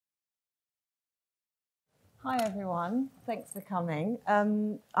Hi everyone, thanks for coming.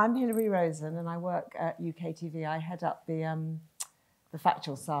 I'm Hilary Rosen and I work at UKTV. I head up the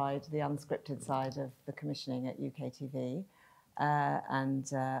factual side, the unscripted side of the commissioning at UKTV.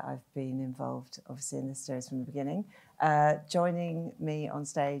 And I've been involved obviously in this series from the beginning. Joining me on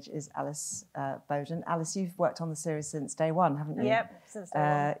stage is Alice Bowden. Alice, you've worked on the series since day one, haven't you? Yep, since day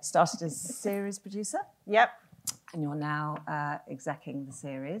one. Started as series producer. Yep. And you're now execing the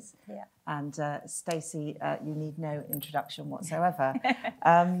series. Yeah. And Stacey, you need no introduction whatsoever.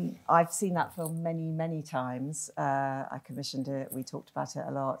 I've seen that film many, many times. I commissioned it. We talked about it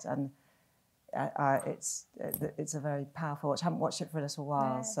a lot, and it's a very powerful watch. I haven't watched it for a little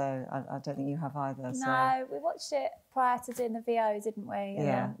while, no. So I don't think you have either. No, so. We watched it prior to doing the VO, didn't we? And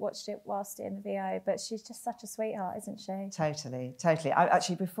yeah. then watched it whilst doing the VO. But she's just such a sweetheart, isn't she? Totally, totally.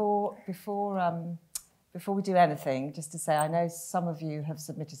 Actually, before we do anything, just to say, I know some of you have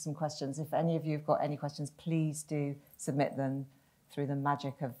submitted some questions. If any of you have got any questions, please do submit them through the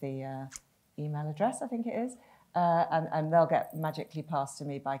magic of the email address, I think it is. And they'll get magically passed to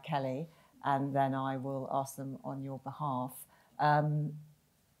me by Kelly, and then I will ask them on your behalf.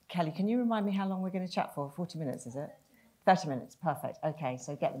 Kelly, can you remind me how long we're going to chat for? 40 minutes, is it? 30 minutes, perfect. Okay,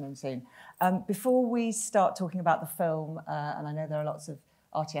 so get them in soon. Before we start talking about the film, and I know there are lots of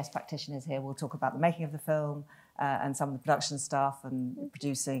RTS practitioners here, we'll talk about the making of the film and some of the production stuff and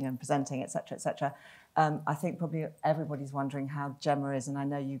producing and presenting, etc., etc. I think probably everybody's wondering how Gemma is, and I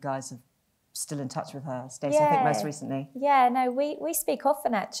know you guys are still in touch with her. Stacey, yeah. I think most recently. Yeah, no, we speak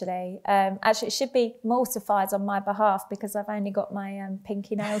often actually. Actually, it should be mortified on my behalf because I've only got my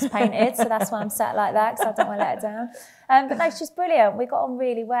pinky nails painted, so that's why I'm sat like that, because I don't want to let her down. But no, she's brilliant. We got on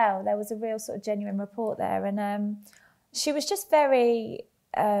really well. There was a real sort of genuine rapport there, and she was just very...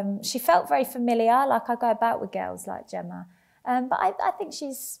 she felt very familiar, like I go about with girls like Gemma. But I think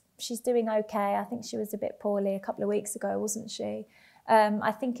she's doing okay. I think she was a bit poorly a couple of weeks ago, wasn't she?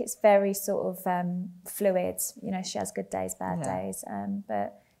 I think it's very sort of fluid. You know, she has good days, bad days.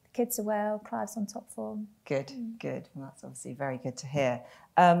 But the kids are well, Clive's on top form. Good, good. Well, that's obviously very good to hear.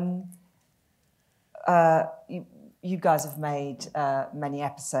 You guys have made many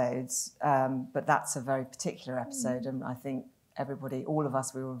episodes, but that's a very particular episode, and I think everybody, all of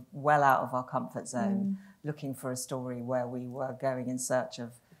us, we were well out of our comfort zone, looking for a story where we were going in search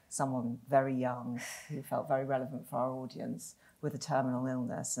of someone very young who felt very relevant for our audience with a terminal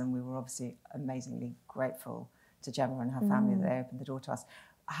illness, and we were obviously amazingly grateful to Gemma and her family that they opened the door to us.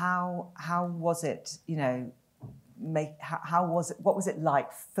 How was it, you know, what was it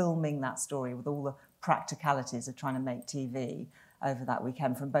like filming that story with all the practicalities of trying to make TV over that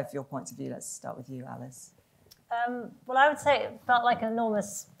weekend from both your points of view? Let's start with you, Alice. Well, I would say it felt like an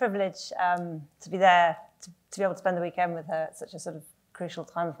enormous privilege to be there, to be able to spend the weekend with her at such a sort of crucial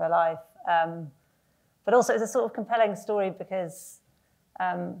time of her life. But also it's a sort of compelling story because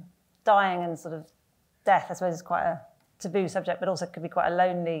dying and sort of death, I suppose, is quite a taboo subject, but also could be quite a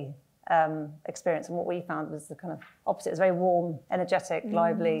lonely experience. And what we found was the kind of opposite. It was a very warm, energetic,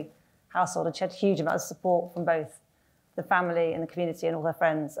 lively household, and she had a huge amount of support from both the family and the community and all her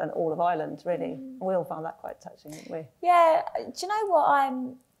friends and all of Ireland, really. We all found that quite touching, didn't we? Yeah, do you know what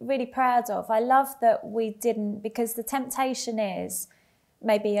I'm really proud of? I love that we didn't, because the temptation is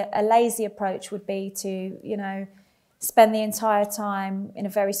maybe a lazy approach would be to, you know, spend the entire time in a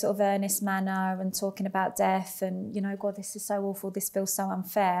very sort of earnest manner and talking about death and, you know, God, this is so awful, this feels so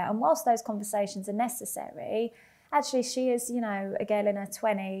unfair. And whilst those conversations are necessary, actually, she is, you know, a girl in her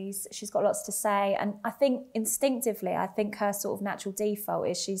 20s. She's got lots to say. And I think instinctively, I think her sort of natural default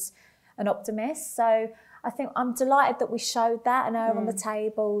is she's an optimist. So I think I'm delighted that we showed that and her on the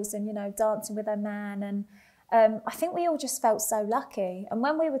tables and, you know, dancing with her man. And I think we all just felt so lucky. And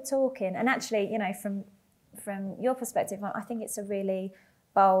when we were talking, and actually, you know, from your perspective, I think it's a really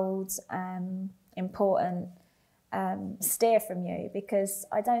bold, important steer from you, because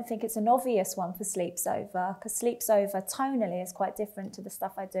I don't think it's an obvious one for Sleeps Over, because Sleeps Over tonally is quite different to the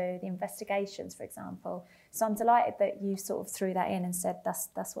stuff I do, the investigations, for example. So I'm delighted that you sort of threw that in and said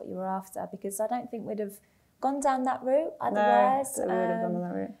that's what you were after, because I don't think we'd have gone down that route otherwise. No, we would have gone down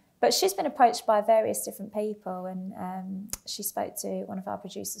that route. But she's been approached by various different people, and she spoke to one of our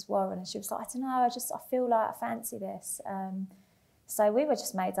producers, Warren, and she was like, I don't know, I feel like I fancy this. So we were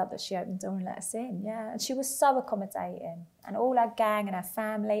just made up that she opened the door and let us in, yeah. And she was so accommodating. And all our gang and our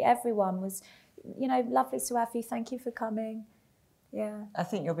family, everyone was, you know, lovely to have you. Thank you for coming. Yeah. I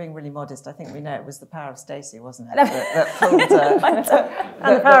think you're being really modest. I think we know it was the power of Stacey, wasn't it? that pulled,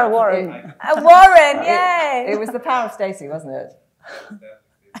 and the power of Warren. Warren, yeah. It was the power of Stacey, wasn't it?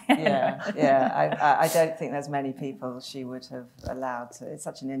 I don't think there's many people she would have allowed to. It's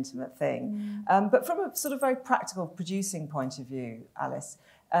such an intimate thing. But from a sort of very practical producing point of view, Alice,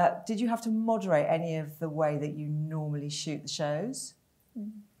 did you have to moderate any of the way that you normally shoot the shows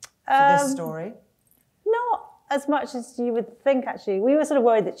for this story? Not as much as you would think, actually. We were sort of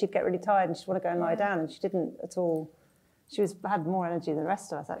worried that she'd get really tired and she'd want to go and lie down, and she didn't at all. She had more energy than the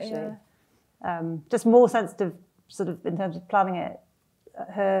rest of us, actually. Just more sensitive, sort of, in terms of planning it.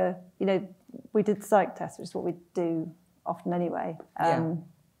 We did psych tests, which is what we do often anyway.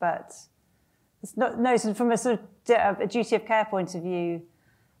 But it's not, no, so from a sort of a duty of care point of view,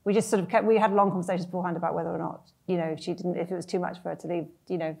 we just sort of we had long conversations beforehand about whether or not, if it was too much for her to leave,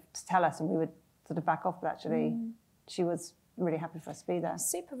 to tell us, and we would sort of back off. But actually, she was really happy for us to be there.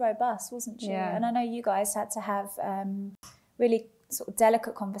 Super robust, wasn't she? Yeah. And I know you guys had to have really sort of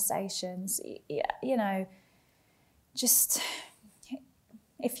delicate conversations, just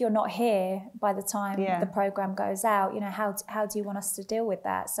if you're not here by the time the programme goes out, how do you want us to deal with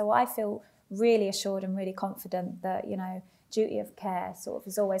that? So I feel really assured and really confident that, duty of care sort of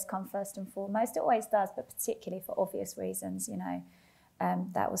has always come first and foremost. It always does, but particularly for obvious reasons,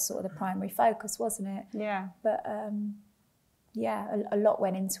 that was sort of the primary focus, wasn't it? Yeah. But a lot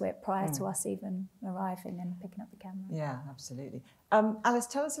went into it prior to us even arriving and picking up the camera. Yeah, absolutely. Alice,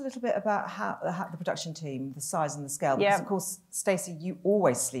 tell us a little bit about how the production team, the size and the scale. Because, of course, Stacey, you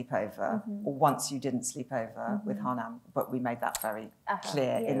always sleep over, or once you didn't sleep over with Harnam, but we made that very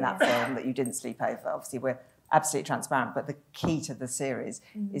clear in that film that you didn't sleep over. Obviously, we're absolutely transparent, but the key to the series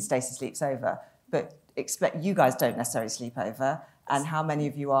is Stacey Sleeps Over. But you guys don't necessarily sleep over. And how many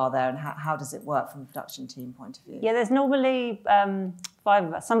of you are there, and how does it work from a production team point of view? Yeah, there's normally 5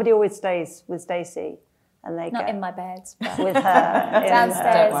 of us. Somebody always stays with Stacey, and they not get in my bed, but with her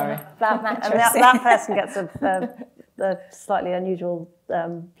downstairs Don't in a flat mattress. And that person gets a slightly unusual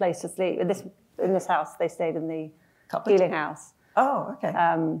place to sleep. In this house, they stayed in the healing house. Oh, okay.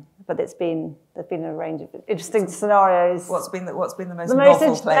 But there's been a range of interesting scenarios. What's been the most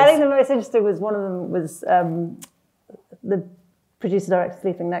novel place? I think the most interesting was one of them was the producer-director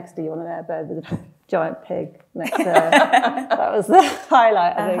sleeping next to you on an airbed with a giant pig next to her. That was the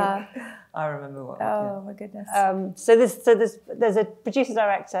highlight, I think. I remember what. My goodness. So there's a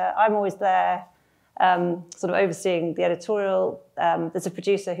producer-director. I'm always there, sort of overseeing the editorial. There's a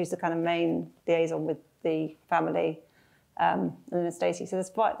producer who's the kind of main liaison with the family, and then there's Stacey. So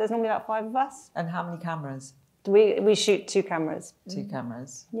there's normally about 5 of us. And how many cameras? We shoot 2 cameras. 2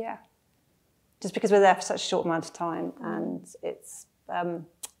 cameras. Yeah. Just because we're there for such a short amount of time, and it's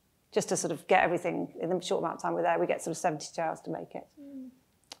just to sort of get everything in the short amount of time we're there, we get sort of 72 hours to make it.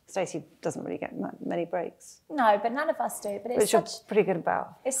 Stacey doesn't really get many breaks. No, but none of us do. But it's pretty good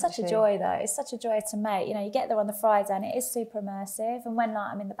about. It's such a joy, though. It's such a joy to make. You get there on the Friday, and it is super immersive. And when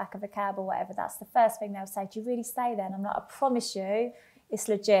I'm in the back of a cab or whatever, that's the first thing they'll say. Do you really stay there? And I'm like, I promise you, it's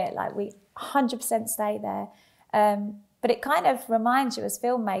legit. Like, we 100% stay there. But it kind of reminds you as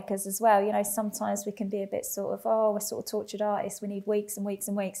filmmakers as well, sometimes we can be a bit sort of, we're sort of tortured artists, we need weeks and weeks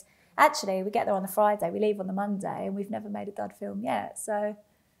and weeks. Actually, we get there on the Friday, we leave on the Monday, and we've never made a dud film yet, so.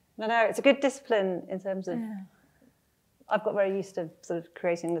 No, it's a good discipline in terms of, I've got very used to sort of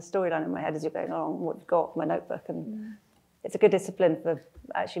creating the storyline in my head as you're going along, what you've got, my notebook, and it's a good discipline for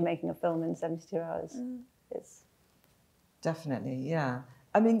actually making a film in 72 hours. It's definitely, yeah.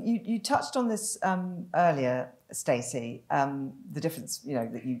 I mean, you touched on this earlier, Stacey, the difference,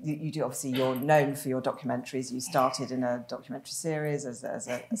 that you do. Obviously, you're known for your documentaries. You started in a documentary series as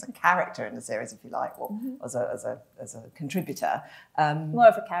a character in the series, if you like, or as a contributor. More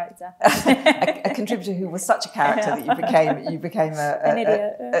of a character. a contributor who was such a character that you became an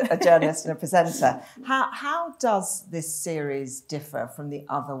idiot. a journalist and a presenter. How does this series differ from the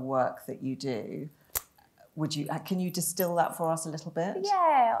other work that you do? Can you distill that for us a little bit?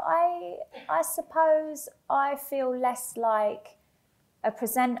 Yeah, I suppose I feel less like a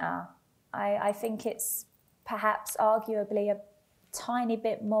presenter. I think it's perhaps arguably a tiny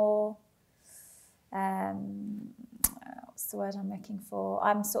bit more, what's the word I'm looking for?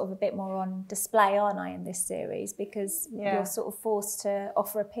 I'm sort of a bit more on display, aren't I, in this series? Because you're sort of forced to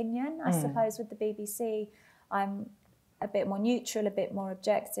offer opinion. I suppose with the BBC, I'm a bit more neutral, a bit more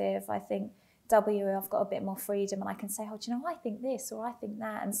objective. I think I've got a bit more freedom, and I can say, I think this or I think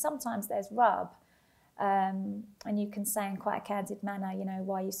that. And sometimes there's rub, and you can say in quite a candid manner,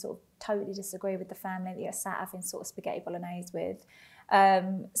 why you sort of totally disagree with the family that you're sat having sort of spaghetti bolognese with.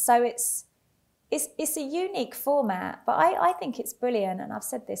 So it's a unique format, but I think it's brilliant. And I've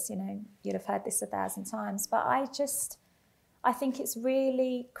said this, you'd have heard this 1,000 times, but I think it's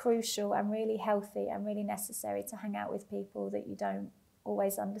really crucial and really healthy and really necessary to hang out with people that you don't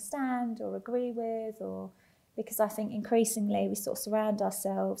always understand or agree with, or because I think increasingly we sort of surround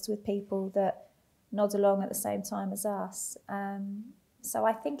ourselves with people that nod along at the same time as us. So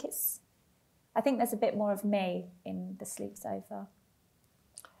I think there's a bit more of me in the Sleeps Over.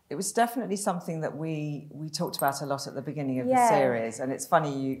 It was definitely something that we talked about a lot at the beginning of the series, and it's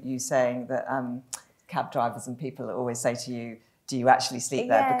funny you saying that cab drivers and people always say to you, do you actually sleep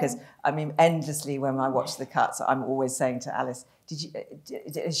there? Because I mean, endlessly when I watch the cuts, I'm always saying to Alice,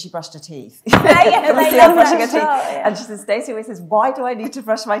 has she brushed her teeth? They love brushing her that teeth. shot, And she says, Stacey always says, why do I need to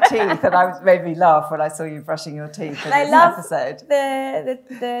brush my teeth? And it made me laugh when I saw you brushing your teeth in this episode.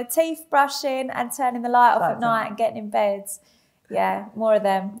 The teeth brushing and turning the light off at night and getting in bed. Yeah, more of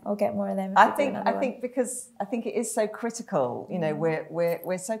them. I'll get more of them. I think because I think it is so critical. You know,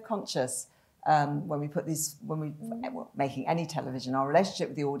 we're so conscious when we put these, making any television, our relationship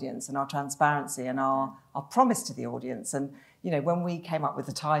with the audience and our transparency and our promise to the audience. And you know, when we came up with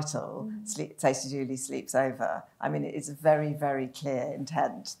the title, Stacey Dooley Sleeps Over, I mean, it is a very, very clear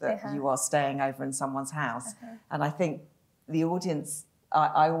intent that you are staying over in someone's house. And I think the audience,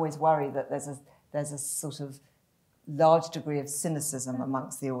 I always worry that there's a sort of large degree of cynicism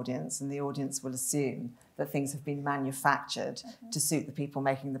amongst the audience, and the audience will assume that things have been manufactured to suit the people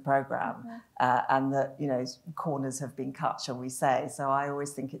making the programme, and that, you know, corners have been cut, shall we say. So I always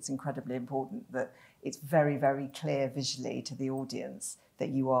think it's incredibly important that it's very, very clear visually to the audience that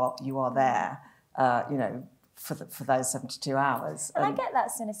you are there, you know, for those 72 hours. And I get that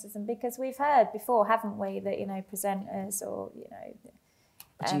cynicism because we've heard before, haven't we, that, you know, presenters or, you know,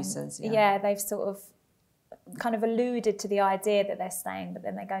 producers, they've sort of kind of alluded to the idea that they're staying, but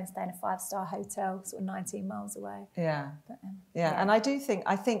then they go and stay in a 5-star hotel sort of 19 miles away. And I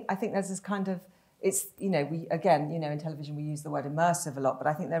think there's this kind of, it's, you know, we, again, you know, in television we use the word immersive a lot, but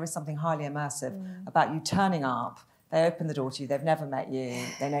I think there is something highly immersive about you turning up. They open the door to you, they've never met you,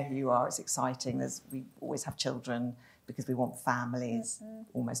 they know who you are, it's exciting. We always have children because we want families,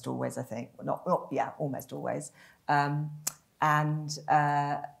 almost always, I think. Almost always. And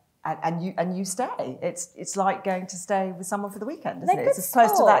you stay. It's like going to stay with someone for the weekend, isn't it? It's as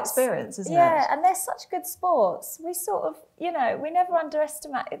close to that experience, isn't it? Yeah, and they're such good sports. We sort of, you know, we never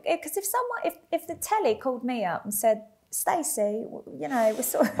underestimate it. Because if the telly called me up and said, Stacey, you know,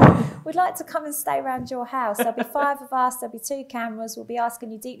 we'd like to come and stay around your house. There'll be 5 of us, there'll be 2 cameras, we'll be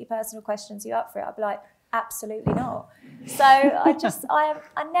asking you deeply personal questions, are you up for it? I'd be like, absolutely not. So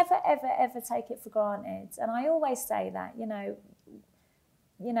I never, ever, ever take it for granted. And I always say that, you know,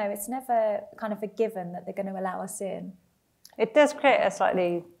 it's never kind of a given that they're going to allow us in. It does create a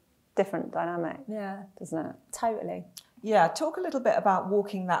slightly different dynamic, doesn't it? Totally. Yeah, talk a little bit about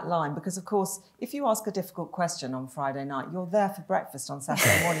walking that line, because, of course, if you ask a difficult question on Friday night, you're there for breakfast on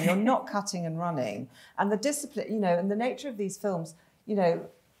Saturday morning. You're not cutting and running. And the discipline, you know, and the nature of these films, you know,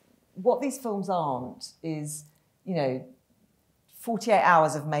 what these films aren't is, you know, 48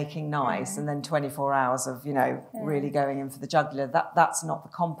 hours of making nice and then 24 hours of, you know, really going in for the jugular. That's not the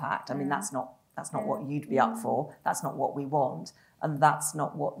compact. I mean, that's not what you'd be up for. That's not what we want. And that's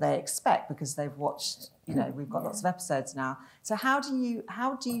not what they expect, because they've watched, you know, we've got lots of episodes now. So how do you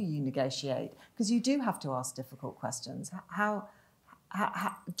negotiate? Because you do have to ask difficult questions. How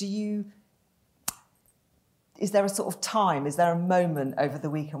do you... Is there a sort of time, is there a moment over the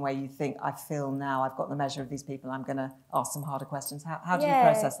weekend where you think, I feel now I've got the measure of these people, I'm going to ask some harder questions? How do you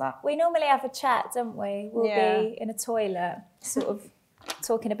process that? We normally have a chat, don't we? We'll be in a toilet, sort of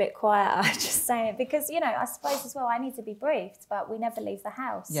talking a bit quieter, just saying, because, you know, I suppose as well, I need to be briefed, but we never leave the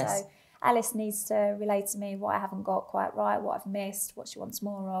house. Yes. So Alice needs to relate to me what I haven't got quite right, what I've missed, what she wants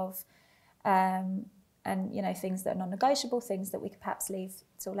more of, and, you know, things that are non-negotiable, things that we could perhaps leave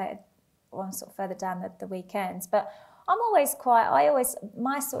till later, or sort of further down the weekends. But I'm always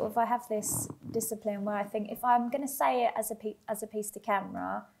I have this discipline where I think if I'm going to say it as a piece to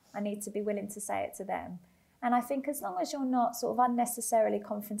camera, I need to be willing to say it to them. And I think as long as you're not sort of unnecessarily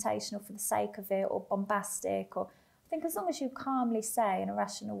confrontational for the sake of it, or bombastic, or I think as long as you calmly say in a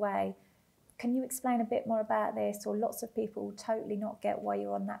rational way, can you explain a bit more about this? Or lots of people will totally not get why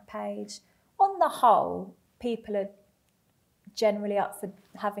you're on that page. On the whole, people are generally up for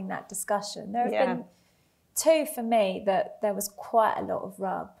having that discussion. There have been 2 for me that there was quite a lot of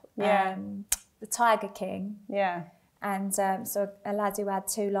rub. The Tiger King. Yeah. And so a lad who had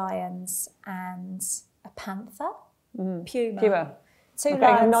 2 lions and a panther. Puma. 2 lions.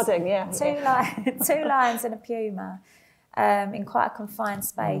 I'm nodding, 2 lions and a puma in quite a confined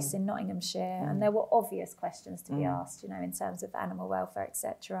space in Nottinghamshire. And there were obvious questions to be asked, you know, in terms of animal welfare,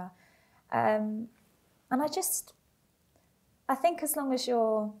 etc. And I think as long as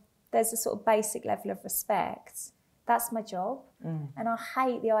there's a sort of basic level of respect, that's my job. And I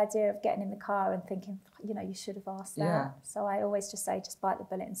hate the idea of getting in the car and thinking, you know, you should have asked that. Yeah. So I always just say, just bite the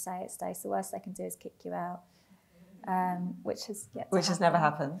bullet and say it, Stacey. The worst they can do is kick you out, which has never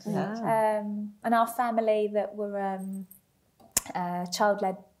happened. Yeah. And our family that were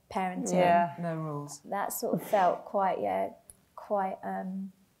child-led parenting, no rules. that sort of felt quite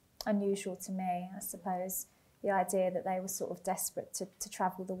unusual to me, I suppose. The idea that they were sort of desperate to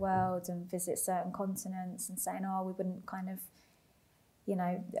travel the world and visit certain continents and saying, oh, we wouldn't kind of, you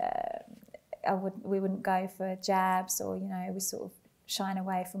know, we wouldn't go for jabs, or, you know, we sort of shying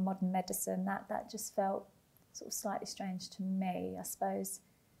away from modern medicine. That just felt sort of slightly strange to me, I suppose.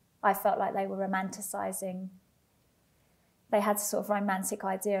 I felt like they were romanticising. They had a sort of romantic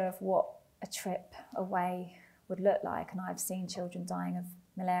idea of what a trip away would look like, and I've seen children dying of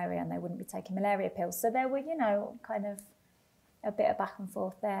malaria and they wouldn't be taking malaria pills. So there were, you know, kind of a bit of back and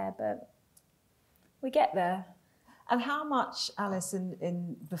forth there, but we get there. And how much, Alice,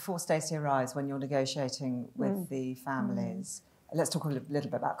 in before Stacey arrives, when you're negotiating with the families, let's talk a little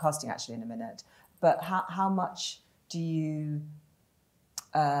bit about casting actually in a minute, but how much do you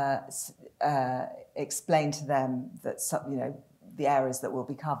explain to them that, you know, the areas that will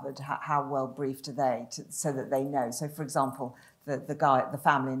be covered, how well briefed are they so that they know? So, for example, the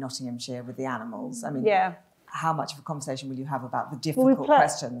family in Nottinghamshire with the animals, I mean, how much of a conversation will you have about the difficult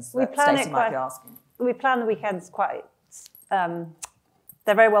questions that Stacey might be asking? We plan the weekends quite, they're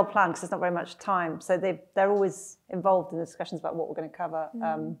very well planned because there's not very much time. So they're always involved in the discussions about what we're going to cover.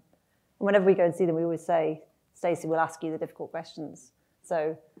 And whenever we go and see them, we always say, Stacey will ask you the difficult questions.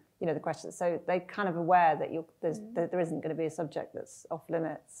 So, you know, the questions, so they're kind of aware that there isn't going to be a subject that's off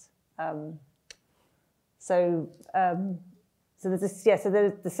limits. So there's this,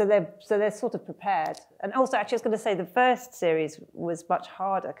 so they're sort of prepared. And also, actually, I was going to say the first series was much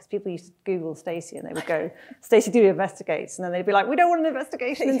harder because people used to Google Stacey and they would go, Stacey Dooley investigates, and then they'd be like, we don't want an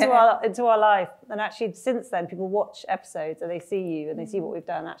investigation into our life. And actually, since then, people watch episodes and they see you and they see what we've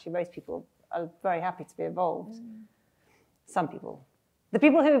done. Actually, most people are very happy to be involved. Some people. The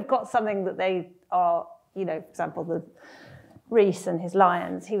people who have got something that they are, you know, for example, the Reese and his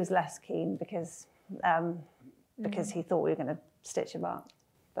lions, he was less keen because he thought we were going to stitch him up.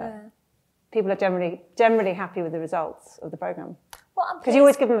 But people are generally happy with the results of the programme. Because you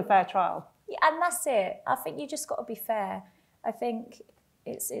always give them a fair trial. Yeah, and that's it. I think you just got to be fair. I think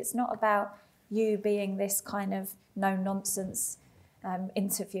it's not about you being this kind of no-nonsense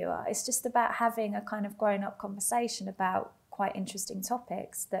interviewer. It's just about having a kind of grown-up conversation about quite interesting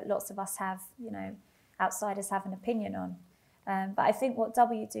topics that lots of us have, you know, outsiders have an opinion on. But I think what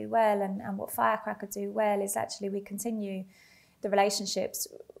W do well and what Firecracker do well is actually we continue the relationships,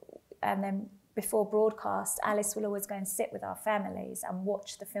 and then before broadcast, Alice will always go and sit with our families and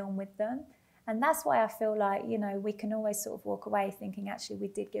watch the film with them. And that's why I feel like, you know, we can always sort of walk away thinking actually we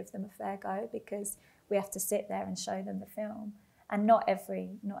did give them a fair go, because we have to sit there and show them the film. And not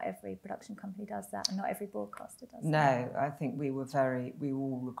every production company does that, and not every broadcaster does that. No, I think we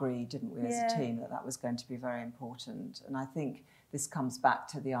all agreed, didn't we, as a team, that was going to be very important. And I think this comes back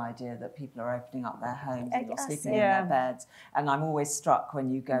to the idea that people are opening up their homes and not sleeping in their beds. And I'm always struck when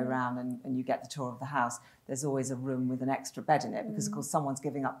you go around and you get the tour of the house, there's always a room with an extra bed in it, because of course someone's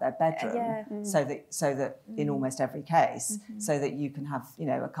giving up their bedroom so that in almost every case, so that you can have, you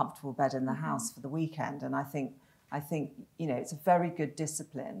know, a comfortable bed in the house for the weekend. And I think, you know, it's a very good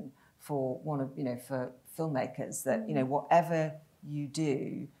discipline for for filmmakers that, you know, whatever you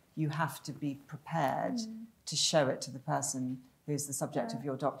do, you have to be prepared to show it to the person who's the subject of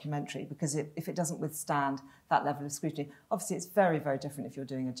your documentary, because if it doesn't withstand that level of scrutiny, obviously it's very, very different if you're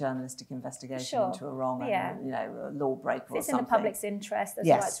doing a journalistic investigation into a wrong and, you know, a law breaker or something. It's in the public's interest, there's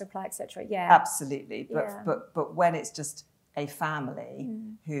a right to reply, etc. Absolutely. But when it's just a family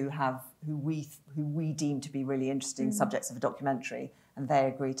who we deem to be really interesting subjects of a documentary, and they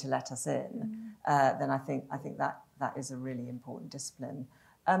agree to let us in, then I think that is a really important discipline.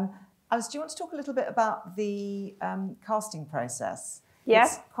 Alice, do you want to talk a little bit about the casting process? Yeah.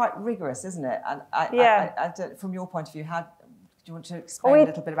 It's quite rigorous, isn't it? And I don't, from your point of view, do you want to explain a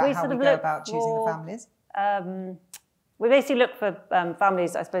little bit about how we go about choosing the families? We basically look for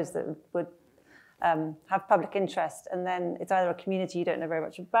families, I suppose, that would have public interest, and then it's either a community you don't know very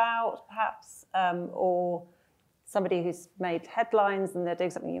much about, perhaps, or somebody who's made headlines and they're doing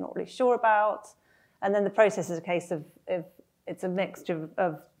something you're not really sure about. And then the process is a case of it's a mixture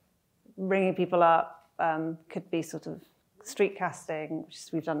of ringing people up, could be sort of street casting, which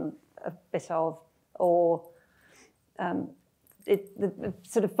we've done a bit of, or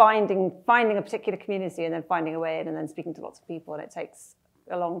sort of finding a particular community and then finding a way in and then speaking to lots of people, and it takes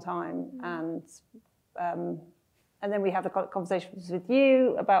a long time. And and then we have the conversations with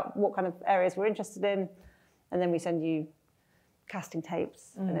you about what kind of areas we're interested in, and then we send you casting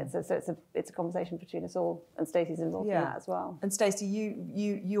tapes, and it's a conversation between us all, and Stacey's involved in that as well. And Stacey,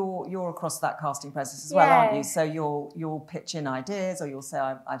 you're across that casting process as well, aren't you? So you'll pitch in ideas, or you'll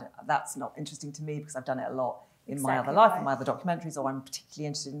say, that's not interesting to me because I've done it a lot in my other life, in my other documentaries, or I'm particularly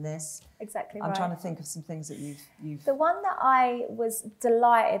interested in this. Exactly. I'm trying to think of some things that you've. The one that I was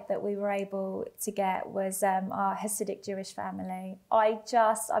delighted that we were able to get was our Hasidic Jewish family. I've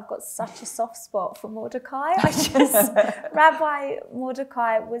got such a soft spot for Mordecai. Rabbi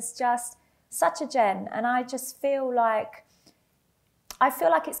Mordecai was just such a gent, and I just feel like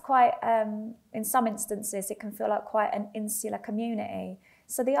it's quite, in some instances, it can feel like quite an insular community.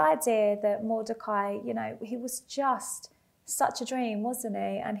 So the idea that Mordecai, he was just such a dream, wasn't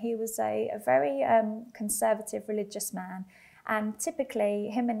he? And he was a very conservative religious man. And typically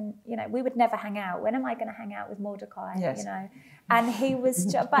him and, we would never hang out. When am I going to hang out with Mordecai? Yes. And he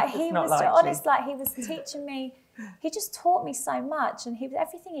was, but he was honest, like he was teaching me, he just taught me so much. And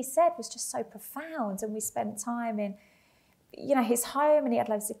everything he said was just so profound. And we spent time in, his home, and he had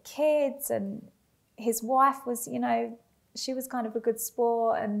loads of kids, and his wife was, she was kind of a good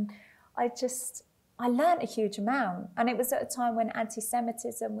sport, and I learnt a huge amount. And it was at a time when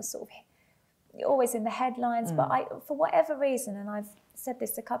anti-Semitism was sort of always in the headlines, but for whatever reason, and I've said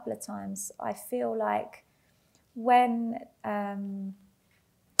this a couple of times, I feel like when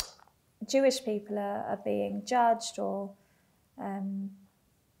Jewish people are being judged, or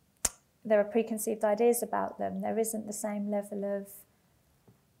there are preconceived ideas about them, there isn't the same level of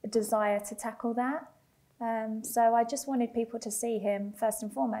desire to tackle that. So I just wanted people to see him first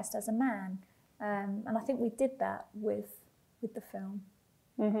and foremost as a man, and I think we did that with the film.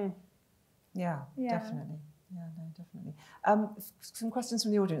 Mm-hmm. Yeah, definitely. Yeah, no, definitely. Some questions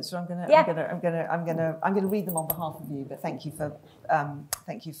from the audience. So I'm gonna read them on behalf of you. But thank you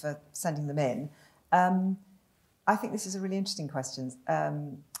for sending them in. I think this is a really interesting question.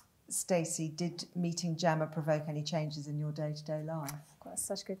 Stacey, did meeting Gemma provoke any changes in your day-to-day life? That's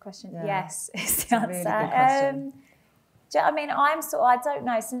such a good question. Yeah. Yes, is the answer. Really good question. I mean,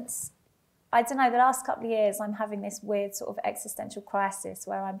 I don't know, the last couple of years, I'm having this weird sort of existential crisis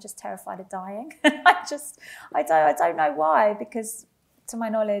where I'm just terrified of dying. I don't know why, because to my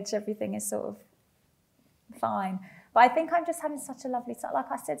knowledge, everything is sort of fine. But I think I'm just having such a lovely time.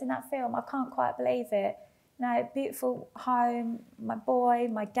 Like I said in that film, I can't quite believe it. Beautiful home, my boy,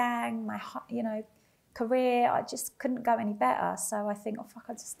 my gang, my, career. I just couldn't go any better. So I think,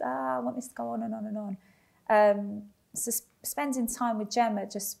 I want this to go on and on and on. So spending time with Gemma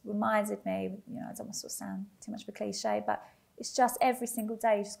just reminded me, I don't want to sort of sound too much of a cliche, but it's just every single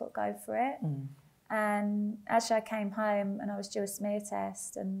day you just got to go for it. And actually I came home and I was due a smear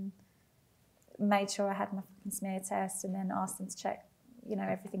test, and made sure I had my fucking smear test, and then asked them to check,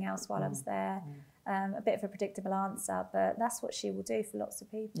 everything else while I was there. A bit of a predictable answer, but that's what she will do for lots of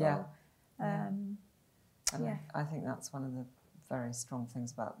people. Yeah. I think that's one of the very strong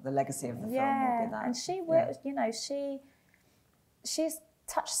things about the legacy of the film. Yeah, will be that. and she worked, she's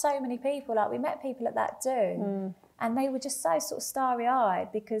touched so many people. Like, we met people at that do, and they were just so sort of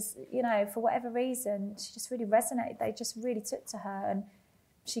starry-eyed because, for whatever reason, she just really resonated. They just really took to her, and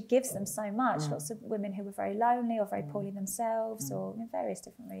she gives them so much. Lots of women who were very lonely or very poorly themselves, or various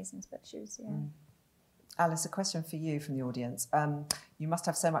different reasons, but she was, Alice, a question for you from the audience. You must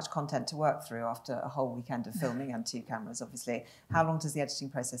have so much content to work through after a whole weekend of filming and 2 cameras, obviously. How long does the editing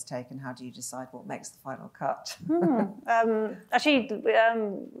process take, and how do you decide what makes the final cut? Actually,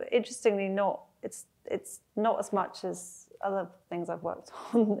 interestingly, not. It's not as much as other things I've worked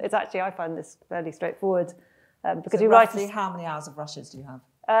on. It's actually, I find this fairly straightforward because so you roughly, write. How many hours of rushes do you have?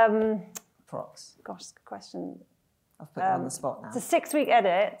 Prox. Gosh, that's a good question. I've put you on the spot now. It's a 6-week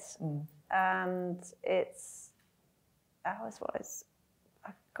edit. And it's hours-wise.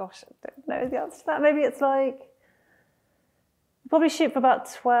 Gosh, I don't know the answer to that. Maybe it's like, probably shoot for about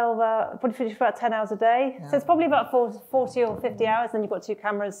 12 hours, probably finish for about 10 hours a day. Yeah. So it's probably about 40 or 50 hours. Then you've got 2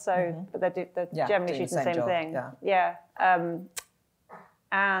 cameras, so but they're generally shooting the same thing. Yeah.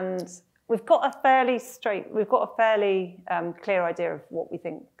 And we've got a fairly clear idea of what we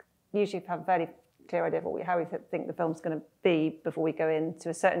think. Usually, we have a fairly clear idea of how we think the film's going to be before we go in, to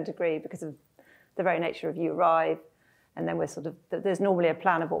a certain degree, because of the very nature of you arrive, and then there's normally a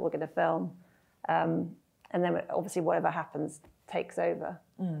plan of what we're going to film, and then obviously whatever happens takes over.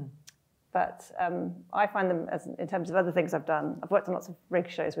 But I find them, in terms of other things I've done, I've worked on lots of rig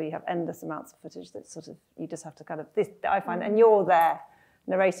shows where you have endless amounts of footage that sort of, you just have to kind of, I find, and you're there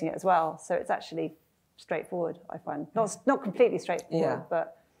narrating it as well, so it's actually straightforward, I find. Not completely straightforward,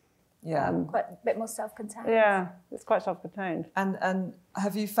 but Yeah. Quite a bit more self-contained. Yeah, it's quite self-contained. And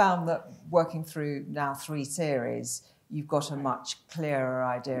have you found that working through now 3 series, you've got a much clearer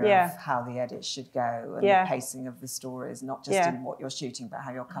idea of how the edits should go and the pacing of the stories, not just in what you're shooting, but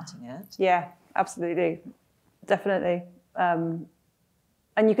how you're cutting it? Yeah, absolutely. Definitely. And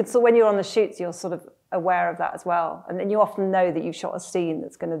you can, so when you're on the shoots, you're sort of aware of that as well. And then you often know that you've shot a scene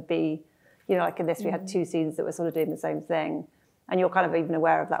that's going to be, you know, like in this, we had 2 scenes that were sort of doing the same thing. And you're kind of even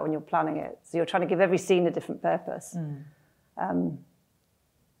aware of that when you're planning it. So you're trying to give every scene a different purpose.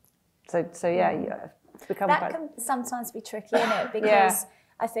 So yeah, it's become that can sometimes be tricky, isn't it? Because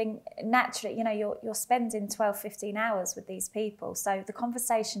I think naturally, you know, you're spending 12, 15 hours with these people. So the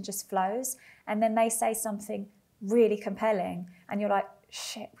conversation just flows, and then they say something really compelling, and you're like,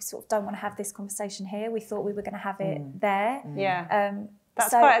 shit, we sort of don't want to have this conversation here. We thought we were going to have it there. Yeah.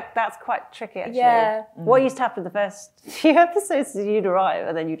 That's quite tricky, actually. Yeah. What used to happen the first few episodes is you'd arrive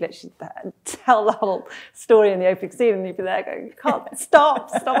and then you'd literally tell the whole story in the opening scene, and you'd be there going, you can't stop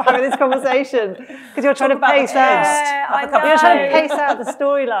having this conversation, because you're trying to pace out. You're trying to pace out the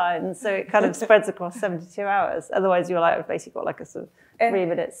storyline so it kind of spreads across 72 hours. Otherwise, you're like, basically got like a sort of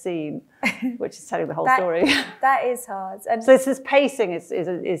 3-minute scene, which is telling the whole story. That is hard. And so this pacing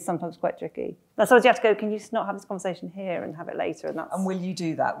is sometimes quite tricky. Sometimes you have to go, can you not have this conversation here and have it later? And will you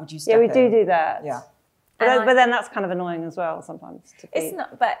do that? Would you step in? Yeah, we do that. Yeah. But then that's kind of annoying as well sometimes. It's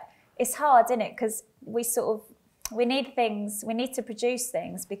not, but it's hard, isn't it? Because we need things, we need to produce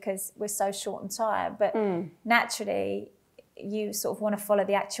things because we're so short on time. But naturally, you sort of want to follow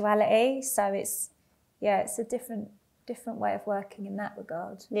the actuality. So it's a different way of working in that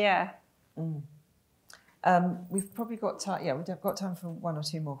regard. Yeah. We've probably got time. Yeah, we've got time for 1 or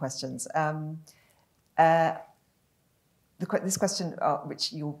 2 more questions. This question,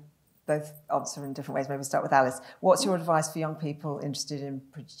 which you'll both answer in different ways. Maybe we'll start with Alice. What's your advice for young people interested in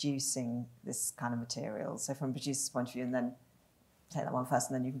producing this kind of material? So from a producer's point of view, and then take that one first,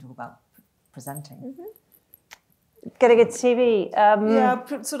 and then you can talk about presenting. Getting into TV.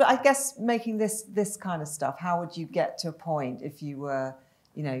 Sort of. I guess making this kind of stuff. How would you get to a point if you were,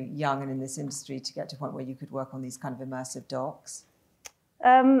 you know, young and in this industry, to get to a point where you could work on these kind of immersive docs?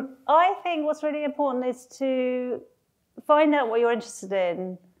 I think what's really important is to find out what you're interested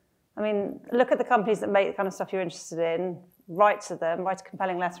in. I mean, look at the companies that make the kind of stuff you're interested in, write to them, write a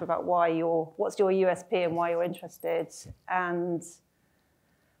compelling letter about what's your USP and why you're interested, and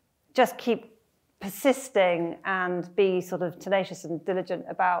just keep persisting and be sort of tenacious and diligent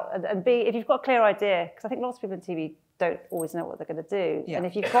about, and be, if you've got a clear idea, because I think lots of people in TV don't always know what they're going to do. Yeah. And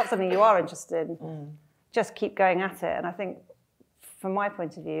if you've got something you are interested in, just keep going at it. And I think, from my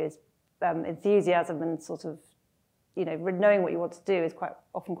point of view, is enthusiasm and sort of, you know, knowing what you want to do is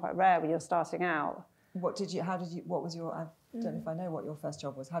often quite rare when you're starting out. What was your, I don't know if I know what your first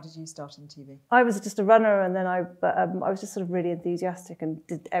job was. How did you start in TV? I was just a runner, and then I was just sort of really enthusiastic and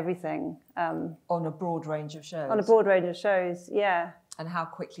did everything. On a broad range of shows? On a broad range of shows, yeah. And how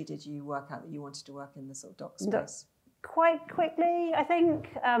quickly did you work out that you wanted to work in the sort of doc space? Quite quickly, I think.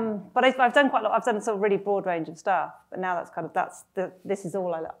 But I've done quite a lot. I've done a sort of really broad range of stuff. But now this is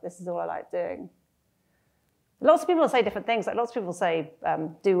all I like. This is all I like doing. Lots of people say different things. Like lots of people say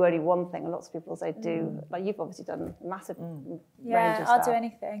do only one thing, and lots of people say do. Like you've obviously done a massive range of stuff. Yeah, I'll do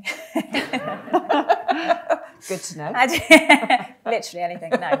anything. Good to know. Literally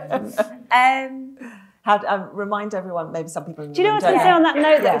anything. No. How remind everyone? Maybe some people. Do you know what I say on that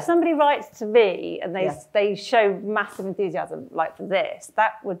note? That if somebody writes to me and they show massive enthusiasm like for this,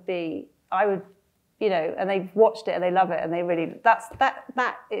 that would be I would. You know, and they've watched it and they love it, and they really that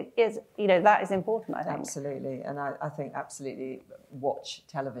is, you know, that is important, I think. Absolutely, and I think absolutely watch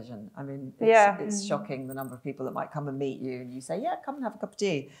television. I mean, it's shocking the number of people that might come and meet you, and you say, yeah, come and have a cup of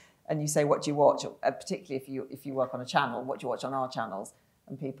tea, and you say, what do you watch? Particularly if you work on a channel, what do you watch on our channels?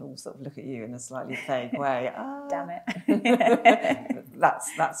 And people sort of look at you in a slightly vague way. Damn it.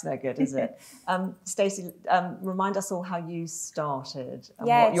 That's no good, is it? Stacey, remind us all how you started and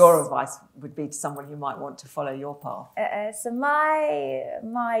what your advice would be to someone who might want to follow your path. So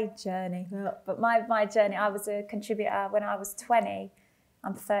my journey, I was a contributor when I was 20.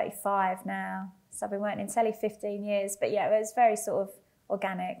 I'm 35 now. So I've been working in telly 15 years. But yeah, it was very sort of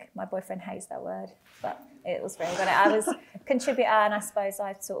organic. My boyfriend hates that word, but it was very organic. I was a contributor, and I suppose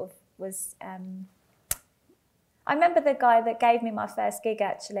I sort of was... I remember the guy that gave me my first gig,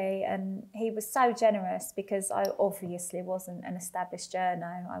 actually, and he was so generous because I obviously wasn't an established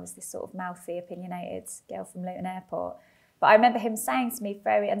journo. I was this sort of mouthy, opinionated girl from Luton Airport. But I remember him saying to me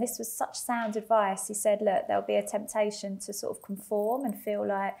and this was such sound advice, he said, look, there'll be a temptation to sort of conform and feel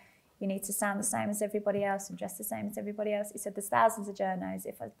like you need to sound the same as everybody else and dress the same as everybody else. He said there's thousands of journos.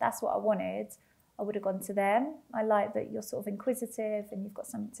 If that's what I wanted, I would have gone to them. I like that you're sort of inquisitive and you've got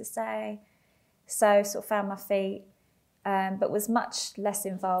something to say. So sort of found my feet, but was much less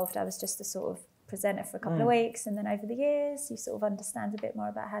involved. I was just a sort of presenter for a couple of weeks, and then over the years you sort of understand a bit more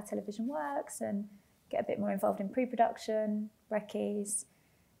about how television works and get a bit more involved in pre-production, recce's.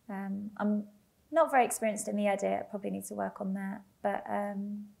 I'm not very experienced in the edit. I probably need to work on that. But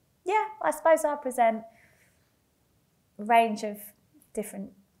yeah, I suppose I present a range of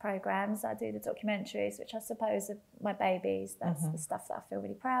different programmes. I do the documentaries, which I suppose are my babies. That's the stuff that I feel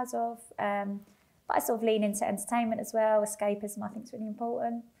really proud of. But I sort of lean into entertainment as well. Escapism I think is really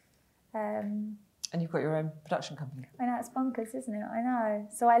important. And you've got your own production company. I know, it's bonkers, isn't it? I know.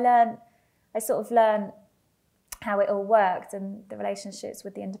 So I sort of learned how it all worked and the relationships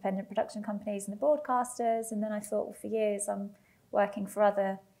with the independent production companies and the broadcasters. And then I thought, well, for years I'm working for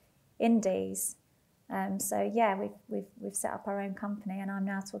other indies. So yeah, we've set up our own company, and I'm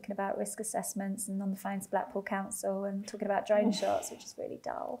now talking about risk assessments and on the phone to Blackpool Council and talking about drone shots, which is really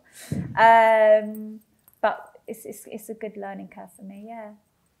dull. But it's a good learning curve for me.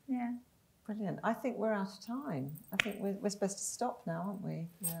 Yeah. Brilliant. I think we're out of time. I think we're supposed to stop now, aren't we?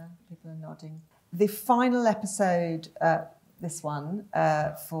 Yeah, people are nodding. The final episode, this one,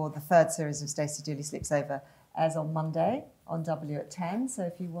 for the third series of Stacey Dooley Sleeps Over, airs on Monday on W at 10. So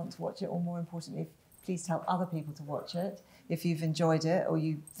if you want to watch it, or more importantly, please tell other people to watch it if you've enjoyed it or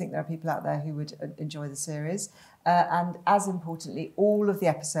you think there are people out there who would enjoy the series. And as importantly, all of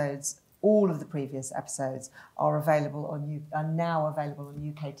the previous episodes are now available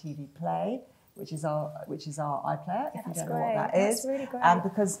on UK TV Play, which is our iPlayer, if you don't know what that is. That's really great. And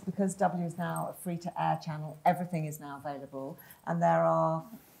because W is now a free-to-air channel, everything is now available. And there are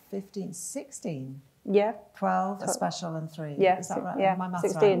 16. Yeah. 12, a special, and 3. Yeah. Is that right? Yeah. My maths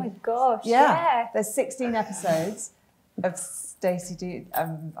 16. right? Oh my gosh, Yeah. There's 16 episodes of Stacey Dooley.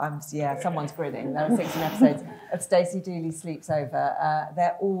 Someone's grinning. There are 16 episodes of Stacey Dooley Sleeps Over.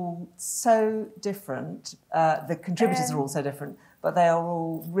 They're all so different. The contributors are all so different, but they are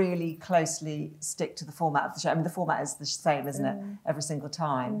all really closely stick to the format of the show. I mean, the format is the same, isn't it? Every single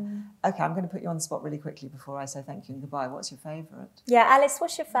time. Okay, I'm going to put you on the spot really quickly before I say thank you and goodbye. What's your favourite? Yeah, Alice,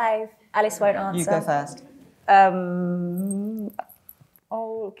 what's your fave? Alice won't answer. You go first.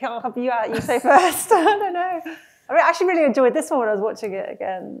 Can't have you say first. I don't know. I actually really enjoyed this one when I was watching it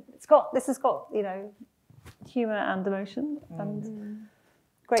again. This has got humour and emotion and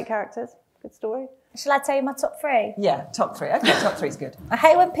great characters, good story. Shall I tell you my top 3? Yeah, top 3. Okay, top 3 is good. I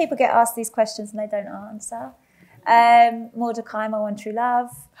hate when people get asked these questions and they don't answer. Mordecai, my one true love.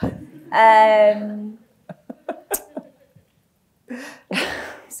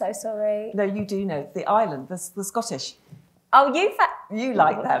 So sorry. No, you do know. The island, the Scottish. Oh, You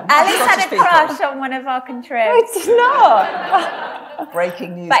like them. Alice Scottish had a crush on one of our contributors. No, it's not.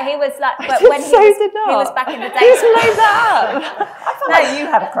 Breaking news. But he was like, but when he was back in the day. Who's made that up? I felt like you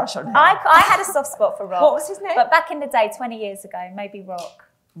had a crush on him. I had a soft spot for Rock. What was his name? But back in the day, 20 years ago, maybe Rock.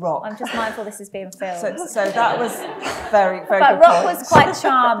 Rock. I'm just mindful this is being filmed. So that was very, very but good Rock point. was quite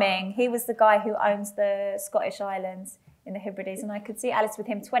charming. He was the guy who owns the Scottish Islands in the Hebrides, and I could see Alice with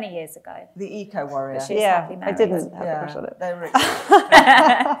him 20 years ago. The eco-warrior. She's happily married. I didn't have a crush on it. They were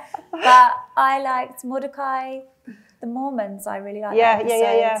But I liked Mordecai, the Mormons. I really liked that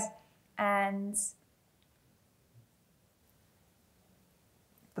episode. Yeah. And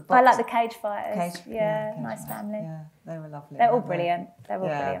the I like the cage fighters. Cage Nice family. Yeah, they were lovely. They're all brilliant. They're all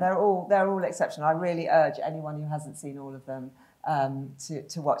brilliant. They're all exceptional. I really urge anyone who hasn't seen all of them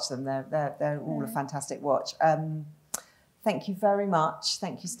to watch them. They're all a fantastic watch. Thank you very much.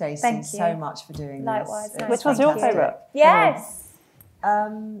 Thank you, Stacey, so much for doing Likewise. this. Which was your favourite? Yes.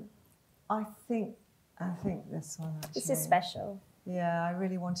 I think this one actually. This is special. Yeah, I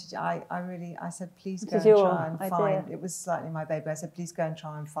really wanted. I said, please go This and is your try and idea. find. It was slightly my baby. I said, please go and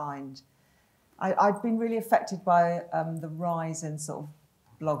try and find. I've been really affected by the rise in sort of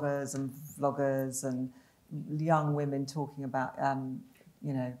bloggers and vloggers and young women talking about,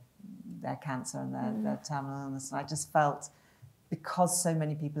 their cancer and their terminal illness. And I just felt, because so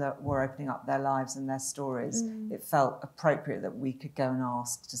many people were opening up their lives and their stories, it felt appropriate that we could go and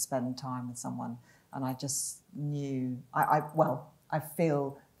ask to spend time with someone. And I just knew, I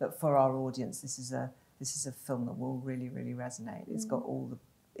feel that for our audience, this is a film that will really, really resonate. It's got all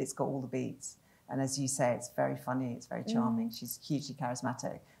the beats. And as you say, it's very funny, it's very charming. She's hugely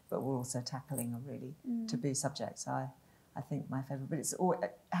charismatic, but we're also tackling a really taboo subject. So I think my favourite, but it's always,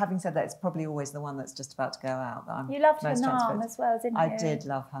 having said that, it's probably always the one that's just about to go out that I'm You loved most Hanam transferred. as well, didn't you? I did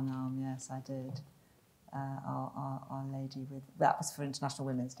love Hanam, yes, I did. Our Lady with, that was for International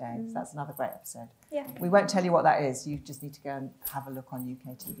Women's Day, so that's another great episode. Yeah. We won't tell you what that is, you just need to go and have a look on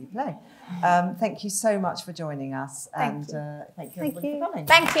UK TV Play. Thank you so much for joining us, and thank you everybody for coming.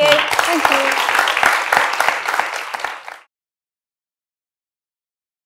 Thank you. Thank you.